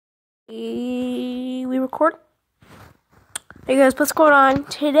We record. Hey guys, what's going on?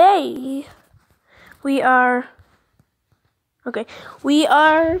 Today we are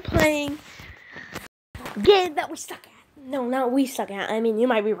playing a game that we suck at. No, not we suck at. I mean, you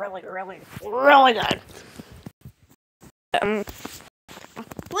might be really, really, really good. Playing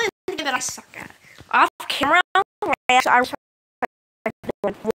a game that I suck at. Off camera, I was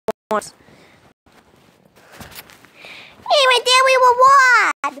once. Hey, right there, we were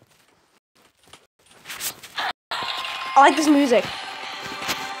what? I like this music.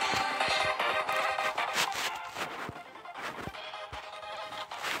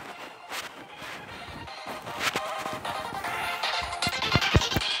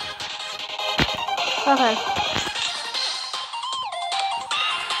 Okay.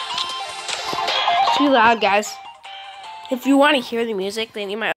 Too loud, guys. If you want to hear the music, then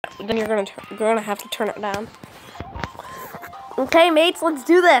you're gonna have to turn it down. Okay, mates, let's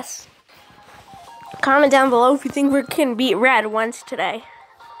do this. Comment down below if you think we can beat Red once today.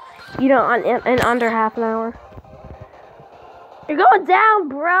 You know, in under half an hour. You're going down,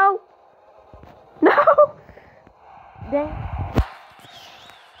 bro. No. Dang.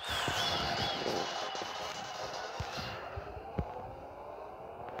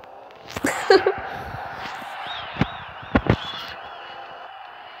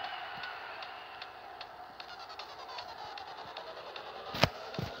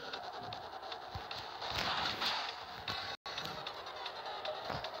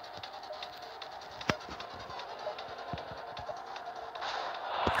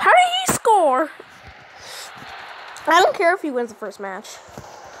 How did he score? I don't care if he wins the first match.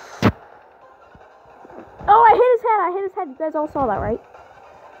 Oh, I hit his head. I hit his head. You guys all saw that, right?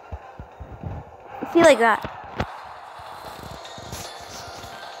 See, like that.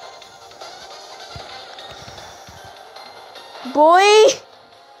 Boy.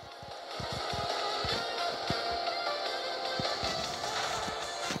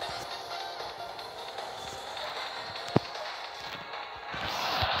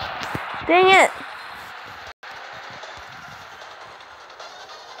 Dang it.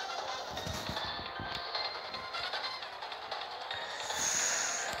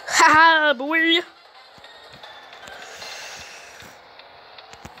 Haha, boy.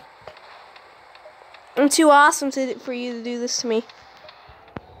 I'm too awesome for you to do this to me.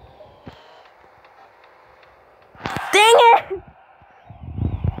 Dang it!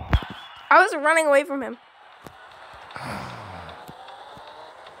 I was running away from him.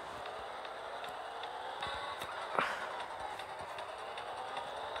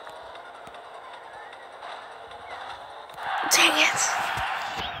 Dang it.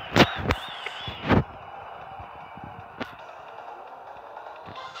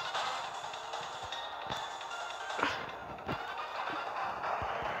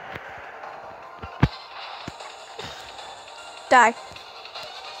 Die.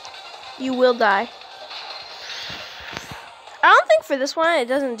 You will die. I don't think for this one it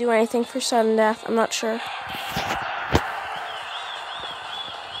doesn't do anything for sudden death. I'm not sure.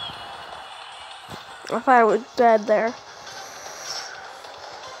 I thought I was dead there.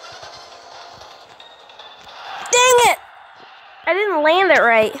 Dang it! I didn't land it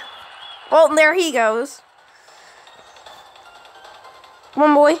right. Well, there he goes. Come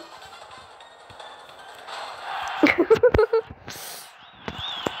on, boy.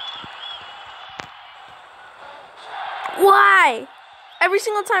 Why? Every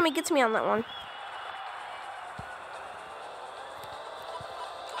single time he gets me on that one.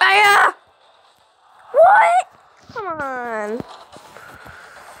 Aya! What? Come on.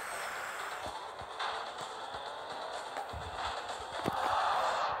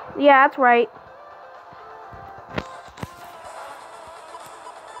 Yeah, that's right.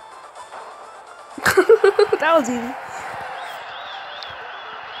 That was easy.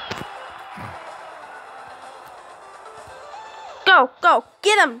 Go,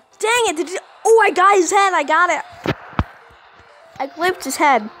 get him. Dang it, oh, I got his head, I got it. I clipped his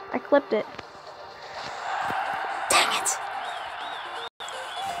head. I clipped it. Dang it.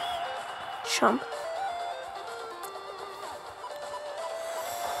 Chump.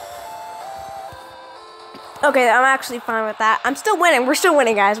 Okay, I'm actually fine with that. I'm still winning. We're still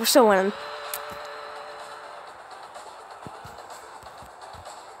winning, guys. We're still winning.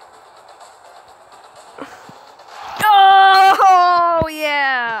 Oh,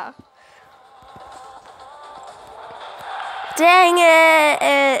 yeah. Dang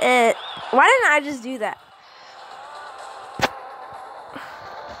it. Why didn't I just do that?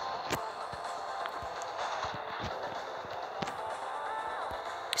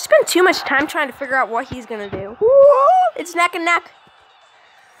 Spend too much time trying to figure out what he's gonna do. It's neck and neck.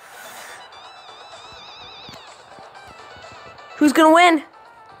 Who's gonna win?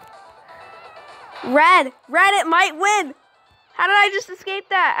 Red. Red, it might win. How did I just escape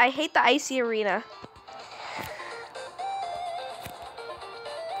that? I hate the icy arena.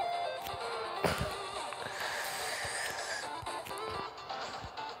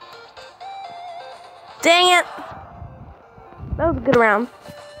 Dang it. That was a good round.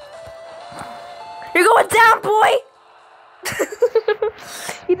 You're going down, boy!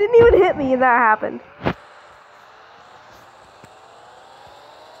 He didn't even hit me and that happened.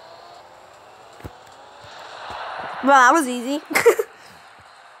 Well, that was easy.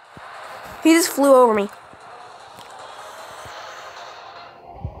 He just flew over me.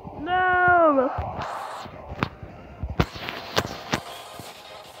 No!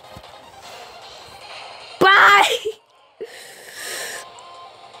 Bye!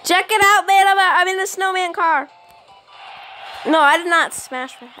 Check it out, man. I'm in the snowman car. No, I did not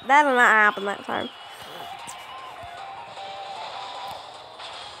smash my head. That did not happen that time.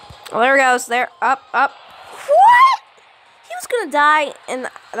 Oh, there it goes. There. Up, up. What? He was gonna die and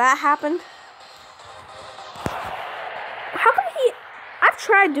that happened? How come he... I've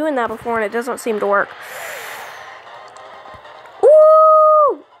tried doing that before and it doesn't seem to work.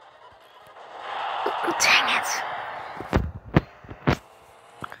 Ooh! Dang it.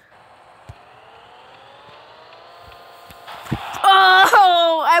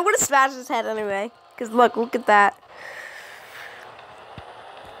 Oh! I would have smashed his head anyway. Because look at that.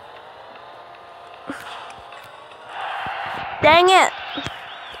 Dang it!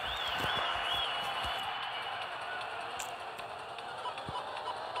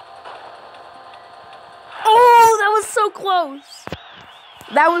 Oh, that was so close.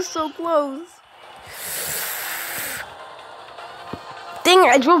 That was so close. Dang it,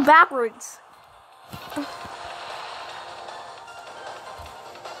 I drove backwards.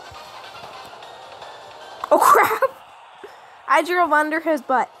 Oh crap! I drove under his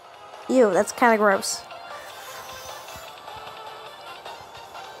butt. Ew, that's kind of gross.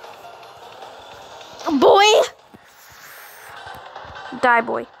 Boy! Die,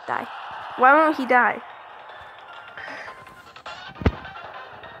 boy. Die. Why won't he die?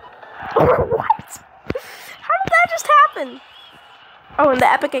 What? How did that just happen? Oh, and the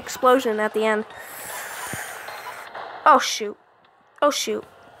epic explosion at the end. Oh, shoot. Oh, shoot.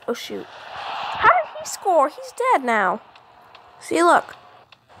 Oh, shoot. How did he score? He's dead now. See, look.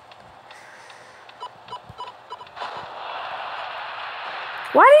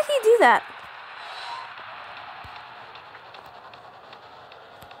 Why did he do that?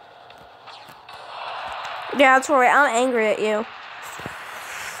 Yeah, that's right. I'm angry at you.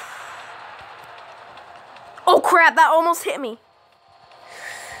 Oh, crap. That almost hit me.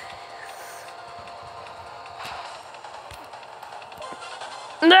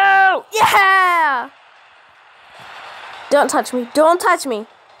 No! Yeah! Don't touch me. Don't touch me.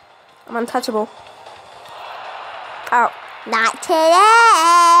 I'm untouchable. Oh. Not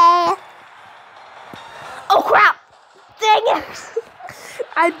today. Oh, crap. Dang it.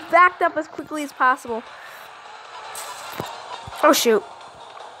 I backed up as quickly as possible. Oh, shoot.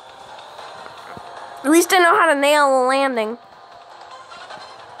 At least I know how to nail a landing.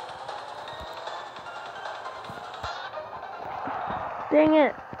 Dang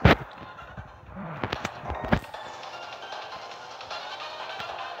it.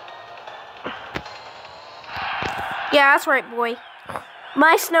 Yeah, that's right, boy.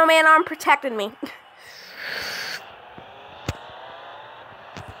 My snowman arm protected me.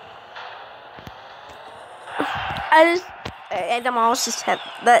 I demolished his head.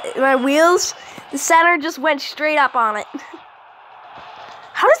 My wheels, the center just went straight up on it.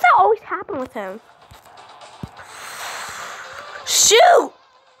 How does that always happen with him? Shoot!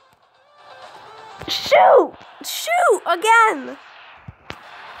 Shoot! Shoot! Again!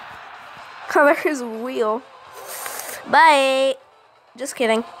 Oh, there's a wheel. Bye. Just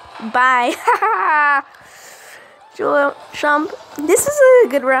kidding. Bye. Jump. This is a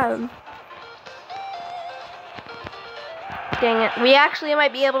good round. Dang it. We actually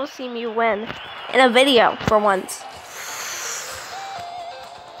might be able to see me win in a video for once.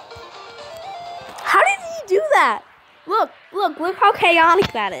 How did he do that? Look how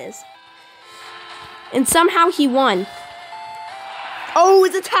chaotic that is. And somehow he won. Oh,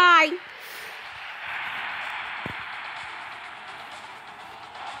 it's a tie.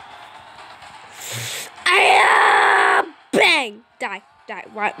 Bang! Die. Die.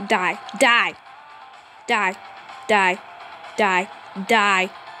 What? Die. Die. Die. Die. Die. Die.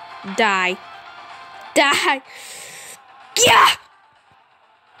 Die. Die. Yeah!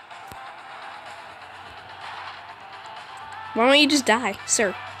 Why don't you just die?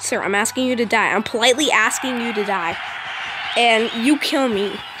 Sir, I'm asking you to die. I'm politely asking you to die. and you kill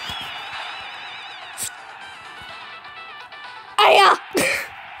me. Aya!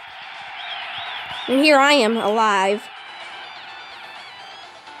 And here I am, alive.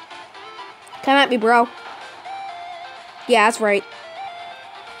 Come at me, bro. Yeah, that's right.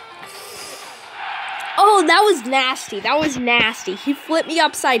 Oh, that was nasty. That was nasty. He flipped me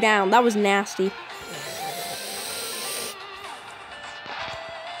upside down. That was nasty.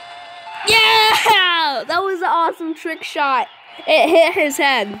 Yeah! That was an awesome trick shot. It hit his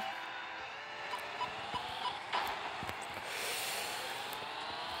head.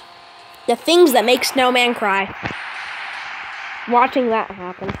 The things that make Snowman cry. Watching that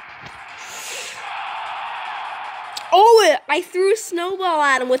happen. Oh, I threw a snowball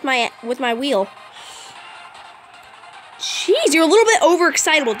at him with my wheel. Jeez, you're a little bit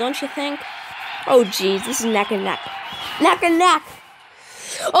overexcitable, don't you think? Oh, jeez, this is neck and neck. Neck and neck.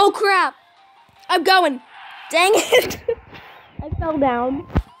 Oh, crap. I'm going. Dang it. I fell down.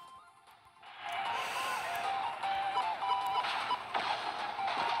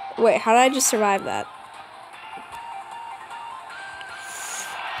 Wait, how did I just survive that?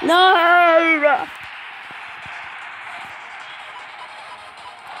 No!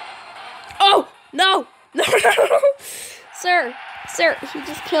 Oh, no! No! Sir, he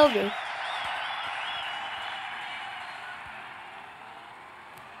just killed me.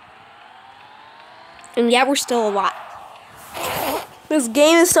 And yeah, we're still alive. This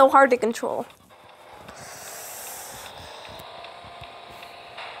game is so hard to control.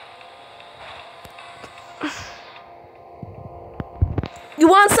 You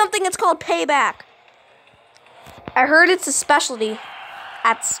want something? It's called payback. I heard it's a specialty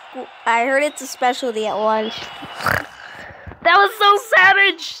at school. I heard it's a specialty at lunch. That was so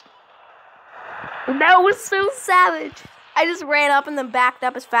savage. That was so savage. I just ran up and then backed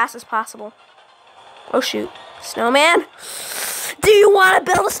up as fast as possible. Oh shoot. Snowman? Do you want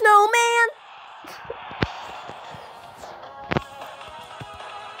to build a snowman?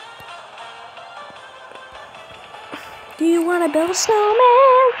 Do you want to build a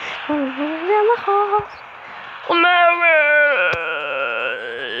snowman? In the hall.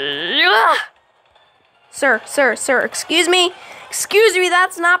 Sir, excuse me,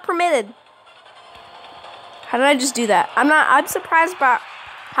 that's not permitted. How did I just do that? I'm surprised about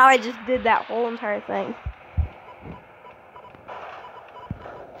how I just did that whole entire thing.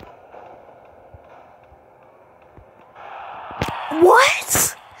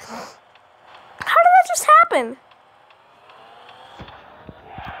 What? How did that just happen?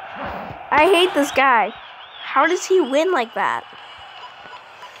 I hate this guy. How does he win like that?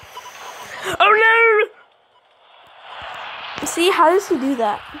 Oh no! See, how does he do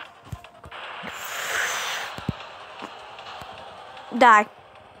that? Die.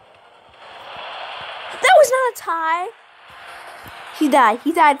 That was not a tie. He died.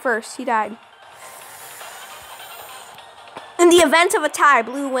 He died first. He died. In the event of a tie,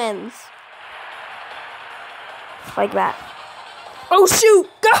 blue wins. Like that. Oh shoot!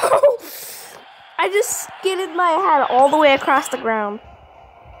 Go! I just skidded my head all the way across the ground.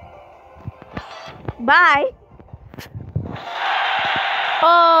 Bye.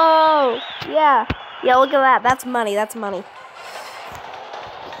 Oh, yeah. Yeah, look at that. That's money. That's money.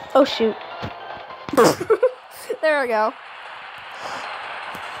 Oh, shoot. There we go.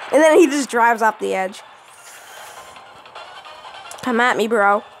 And then he just drives off the edge. Come at me,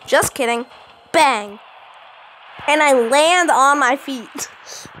 bro. Just kidding. Bang. And I land on my feet.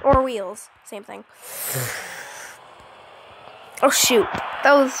 Or wheels. Same thing. Oh, shoot.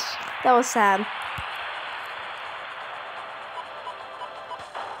 That was sad.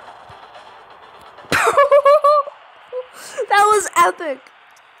 That was epic.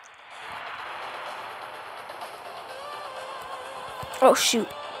 Oh, shoot.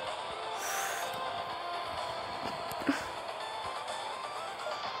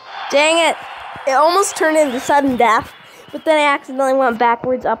 Dang it. It almost turned into sudden death, but then I accidentally went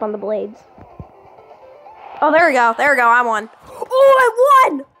backwards up on the blades. Oh, there we go. There we go. I won. Oh, I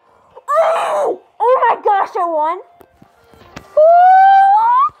won! Oh my gosh, I won.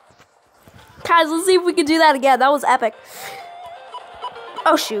 Oh! Guys, let's see if we can do that again. That was epic.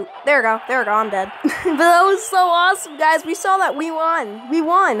 Oh, shoot. There we go. There we go. I'm dead. But that was so awesome, guys. We saw that. We won. We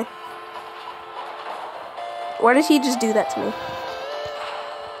won. Why did he just do that to me?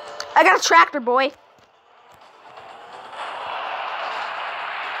 I got a tractor, boy.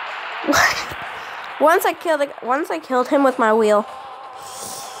 Once I killed him with my wheel.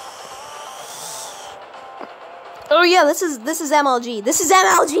 Oh yeah, this is MLG. This is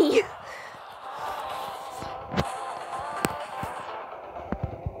MLG.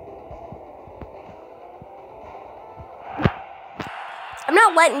 I'm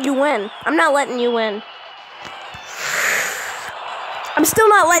not letting you win. I'm not letting you win. I'm still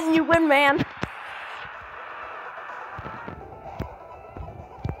not letting you win, man.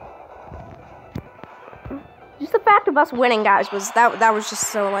 Just the fact of us winning, guys, that was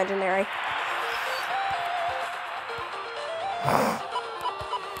just so legendary.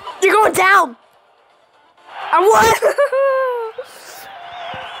 You're going down. I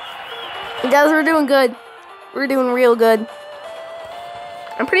won. Guys, we're doing good. We're doing real good.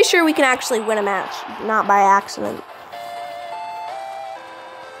 I'm pretty sure we can actually win a match, not by accident.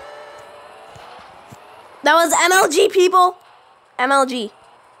 That was MLG, people. MLG.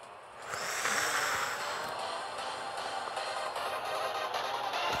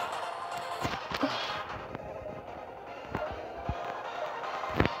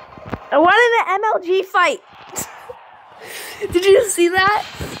 I wanted an MLG fight. Did you see that?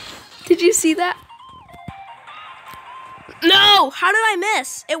 Did you see that? No! How did I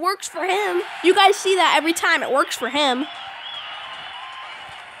miss? It works for him. You guys see that every time. It works for him.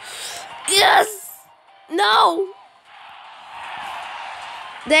 Yes! No!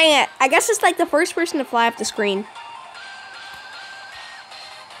 Dang it. I guess it's like the first person to fly off the screen.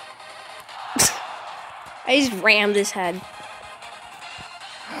 I just rammed his head.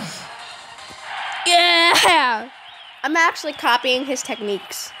 Yeah! I'm actually copying his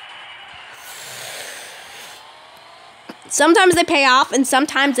techniques. Sometimes they pay off, and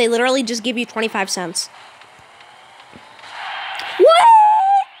sometimes they literally just give you 25 cents. What?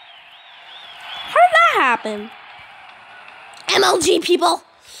 How did that happen? MLG, people!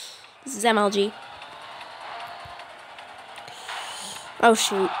 This is MLG. Oh,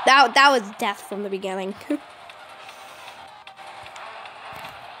 shoot. That was death from the beginning.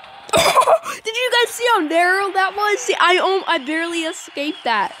 Did you guys see how narrow that was? See, I barely escaped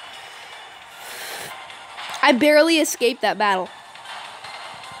that. I barely escaped that battle.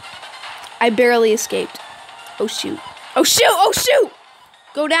 I barely escaped. Oh, shoot. Oh, shoot! Oh, shoot!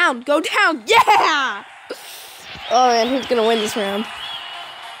 Go down! Go down! Yeah! Oh, man, who's gonna win this round?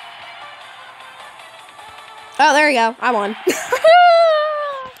 Oh, there you go. I won.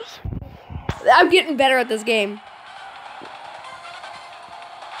 I'm getting better at this game.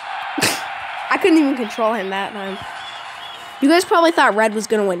 I couldn't even control him that time. You guys probably thought Red was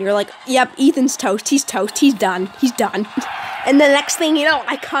gonna win. You're like, yep, Ethan's toast. He's toast. He's done. He's done. And the next thing you know,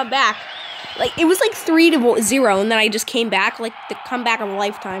 I come back. Like, it was like 3-0, and then I just came back. Like, the comeback of a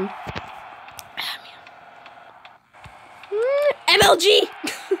lifetime. MLG!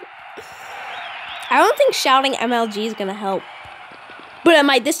 I don't think shouting MLG is gonna help. But it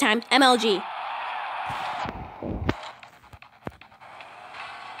might this time. MLG.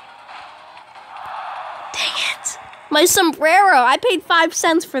 My sombrero. I paid 5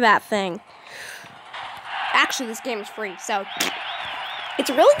 cents for that thing. Actually, this game is free, so it's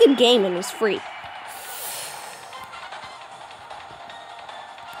a really good game and it's free.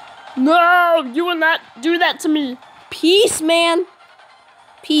 No, you will not do that to me. Peace, man.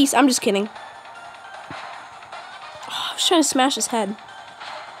 Peace. I'm just kidding. Oh, I was trying to smash his head.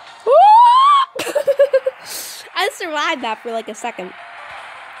 I survived that for like a second.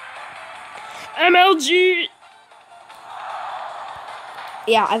 MLG.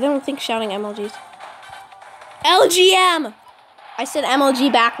 Yeah, I don't think shouting MLGs. LGM! I said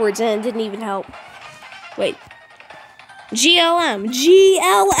MLG backwards and it didn't even help. Wait. GLM.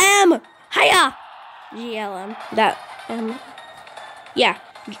 GLM! Hiya! GLM. That, yeah.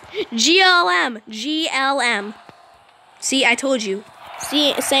 GLM. GLM. See, I told you.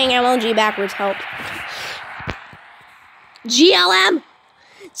 See, saying MLG backwards helped. GLM!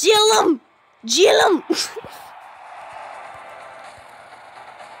 GLM! GLM!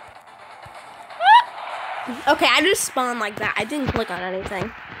 Okay, I just spawned like that. I didn't click on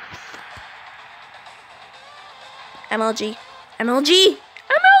anything. MLG. MLG!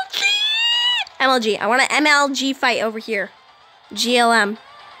 MLG! MLG. I want an MLG fight over here. GLM.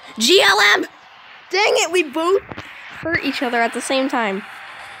 GLM! Dang it, we both hurt each other at the same time.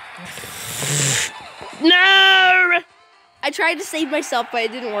 No! I tried to save myself, but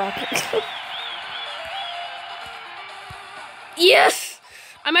it didn't work. Yes!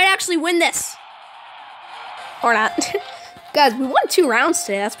 I might actually win this. Or not. Guys, we won 2 rounds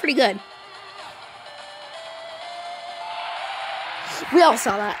today. That's pretty good. We all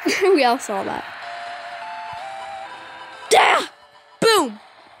saw that. We all saw that. Yeah! Boom!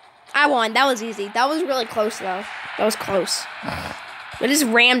 I won. That was easy. That was really close, though. That was close. I just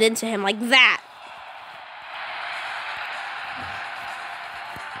rammed into him like that.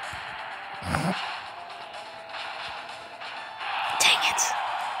 Dang it.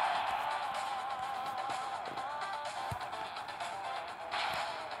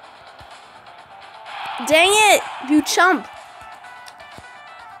 Dang it, you chump.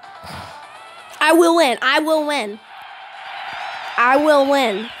 I will win. I will win. I will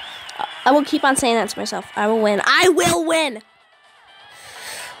win. I will keep on saying that to myself. I will win. I will win.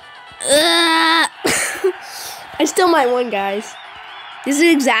 I still might win, guys. This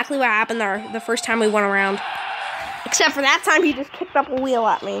is exactly what happened there the first time we went around. Except for that time, he just kicked up a wheel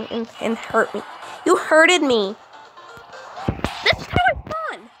at me and hurt me. You hurted me. This is how I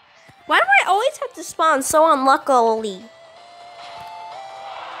spawn. Why do I always have to spawn so unluckily?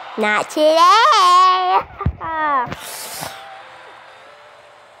 Not today.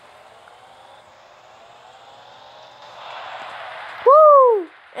 Woo!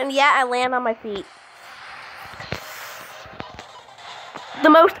 And yeah, I land on my feet. The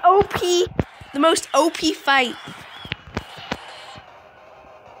most OP fight.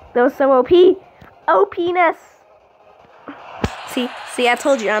 That was so OP. OP-ness. See, I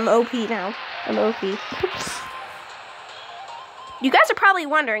told you I'm OP now. I'm OP. You guys are probably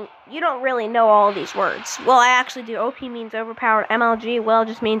wondering, you don't really know all these words. Well, I actually do. OP means overpowered. MLG, well,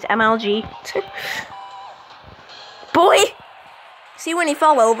 just means MLG. Boy! See when you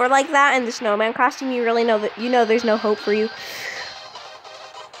fall over like that in the snowman costume, you really know that there's no hope for you.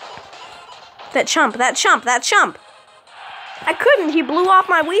 That chump. I couldn't. He blew off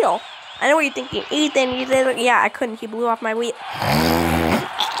my wheel. I know what you're thinking. Ethan, you did it. Yeah, I couldn't. He blew off my wheel.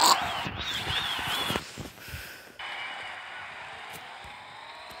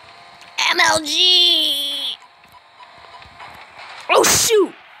 MLG. Oh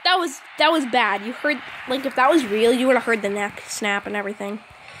shoot! That was bad. You heard, like, if that was real, you would have heard the neck snap and everything.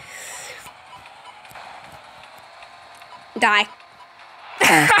 Die.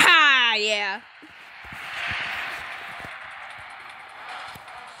 Yeah.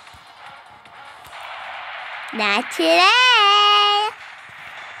 Not today.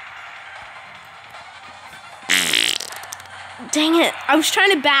 Dang it. I was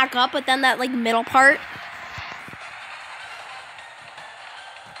trying to back up, but then that, like, middle part.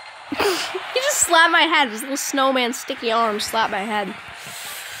 He just slapped my head. His little snowman sticky arm slapped my head.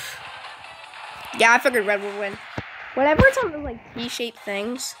 Yeah, I figured red would win. Whenever it's on those, like, T-shaped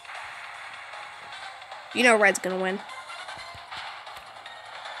things, you know red's gonna win.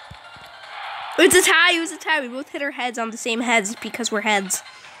 It's a tie. It was a tie. We both hit our heads on the same heads because we're heads.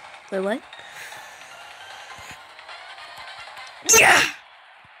 Wait, what? Yeah!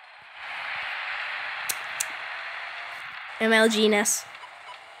 MLG-ness.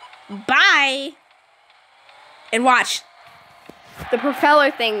 Bye! And watch. The propeller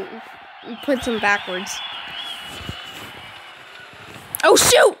thing puts him backwards. Oh,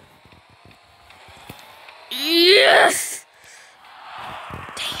 shoot! Yes!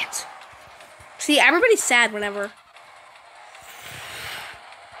 Dang it. See, everybody's sad whenever.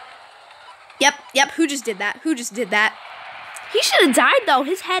 Yep, who just did that? He should have died, though.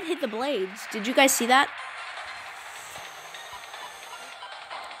 His head hit the blades. Did you guys see that?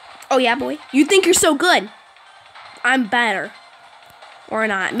 Oh, yeah, boy. You think you're so good. I'm better. Or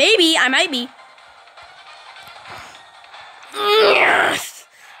not. Maybe. I might be. Yes!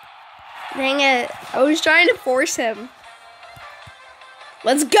 Dang it. I was trying to force him.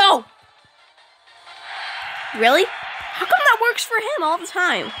 Let's go! Really? How come that works for him all the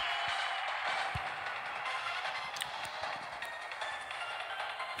time?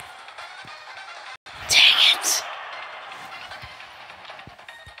 Dang it.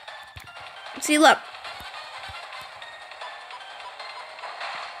 See, look.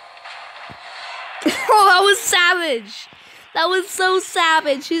 Oh, that was savage. That was so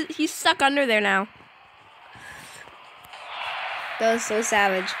savage. He's stuck under there now. That was so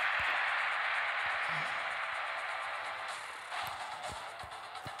savage.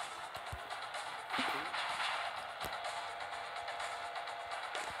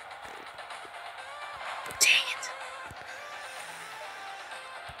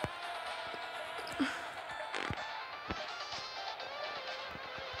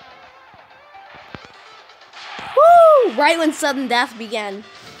 Right when sudden death began.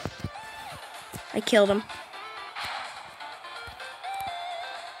 I killed him.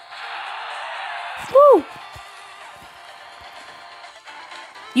 Woo!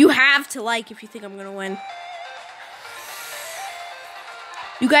 You have to like if you think I'm gonna win.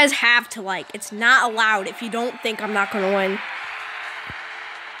 You guys have to like. It's not allowed if you don't think I'm not gonna win.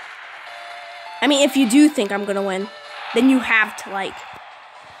 I mean, if you do think I'm gonna win, then you have to like.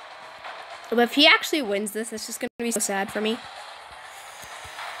 But if he actually wins this, it's just gonna be so sad for me.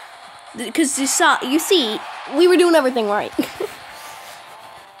 Because you see, we were doing everything right.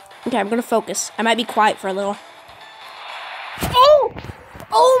 Okay, I'm gonna focus. I might be quiet for a little. Oh!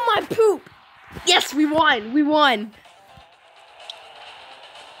 Oh my poop! Yes, we won. We won.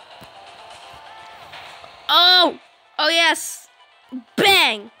 Oh. Oh, yes.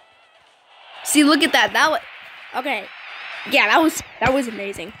 Bang. See, look at that. That was... Okay. Yeah, that was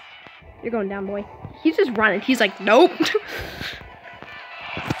amazing. You're going down, boy. He's just running. He's like, nope.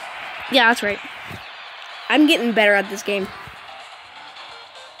 Yeah, that's right. I'm getting better at this game.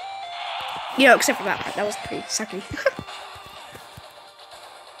 You know, except for that part. That was pretty sucky.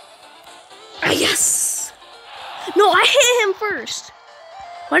 Ah, yes! No, I hit him first.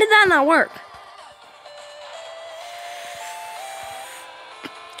 Why did that not work?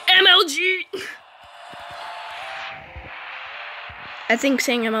 MLG! I think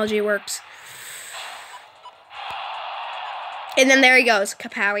saying MLG works. And then there he goes,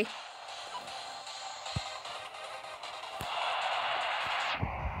 Kapowie.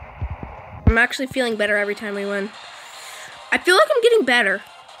 I'm actually feeling better every time we win. I feel like I'm getting better.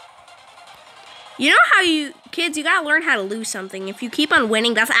 You know how kids, you gotta learn how to lose something. If you keep on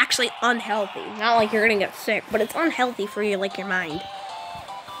winning, that's actually unhealthy. Not like you're gonna get sick, but it's unhealthy for you, like your mind.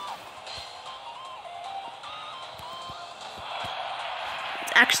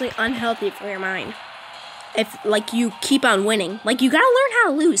 It's actually unhealthy for your mind. If, like, you keep on winning. Like, you gotta learn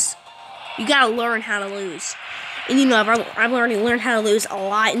how to lose. You gotta learn how to lose. And you know, I've already learned how to lose a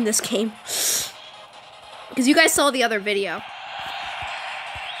lot in this game. Because you guys saw the other video.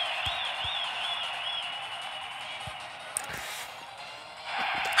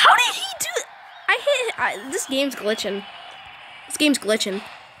 How did he do it? This game's glitching. This game's glitching.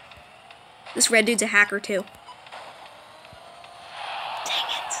 This red dude's a hacker too. Dang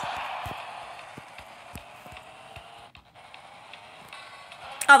it.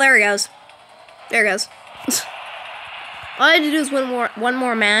 Oh, there he goes. There he goes. All I had to do is one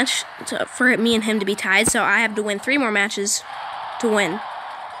more match for me and him to be tied, so I have to win 3 more matches to win.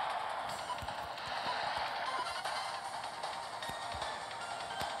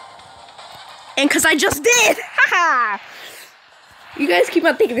 And because I just did! Haha! You guys keep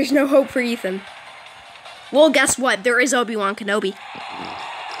on thinking there's no hope for Ethan. Well, guess what? There is Obi-Wan Kenobi.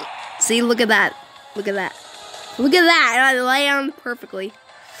 See, look at that. Look at that. Look at that! And I lay on perfectly.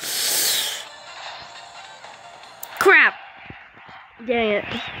 Crap! Dang it.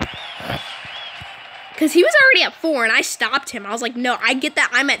 Because he was already at 4 and I stopped him. I was like, no, I get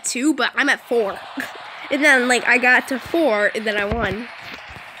that I'm at 2, but I'm at 4. And then, like, I got to 4 and then I won.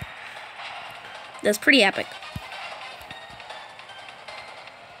 That's pretty epic.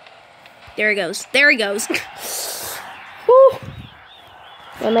 There he goes. There he goes. Woo.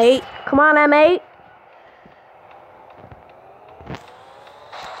 M8. Come on, M8.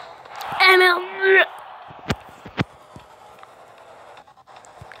 ML.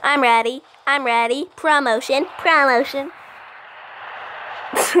 I'm ready. I'm ready. Promotion. Promotion.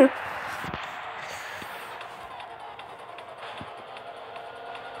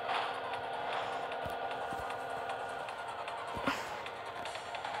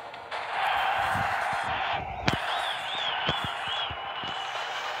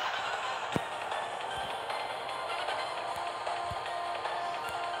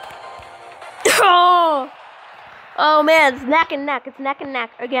 Oh man, it's neck and neck. It's neck and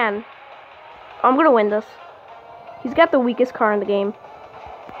neck again. I'm gonna win this. He's got the weakest car in the game.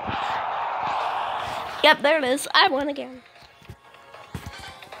 Yep, there it is. I won again.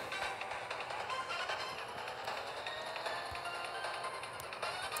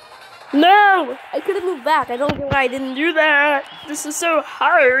 No! I could have moved back. I don't know why I didn't do that. This is so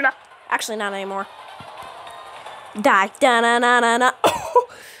hard. Actually, not anymore. Die. Da-na-na-na-na.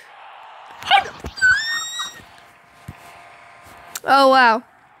 Oh, wow.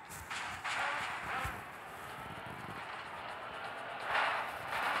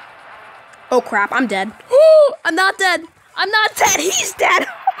 Oh, crap. I'm dead. I'm not dead. I'm not dead. He's dead.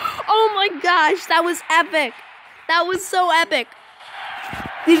 Oh, my gosh. That was epic. That was so epic.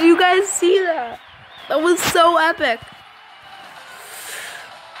 Did you guys see that? That was so epic.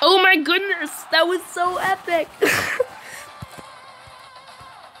 Oh, my goodness. That was so epic.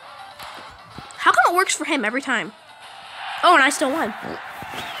 How come it works for him every time? Oh, and I still won.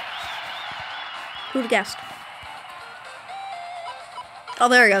 Who'd have guessed? Oh,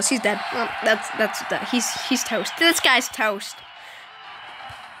 there he goes. He's dead. Well, that's dead. He's toast. This guy's toast.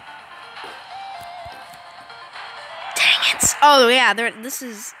 Dang it! Oh yeah, this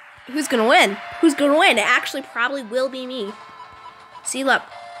is who's gonna win? Who's gonna win? It actually probably will be me. See, look.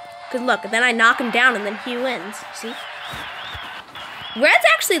 Good luck. And then I knock him down, and then he wins. See? Red's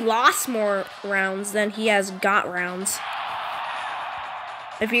actually lost more rounds than he has got rounds.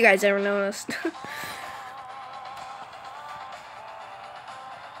 If you guys ever noticed.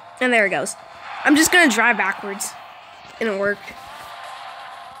 And there it goes. I'm just gonna drive backwards. And it worked.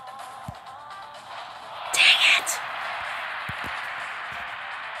 Dang it.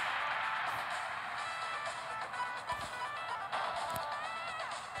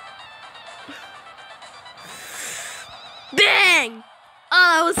 Bang!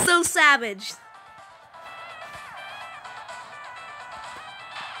 Oh, that was so savage.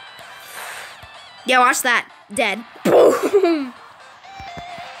 Yeah, watch that. Dead. Boom!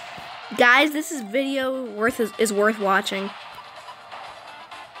 Guys, this video is worth watching.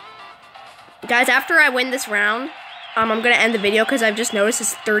 Guys, after I win this round, I'm gonna end the video because I've just noticed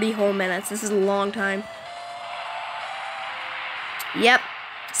it's 30 whole minutes. This is a long time. Yep.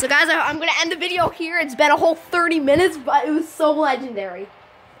 So guys, I'm gonna end the video here. It's been a whole 30 minutes, but it was so legendary.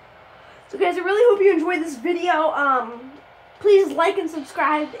 So guys, I really hope you enjoyed this video. Please like and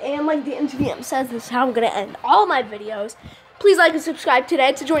subscribe, and like the NTDM says, this is how I'm gonna end all my videos. Please like and subscribe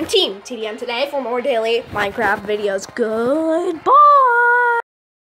today to join Team TDM today for more daily Minecraft videos. Goodbye!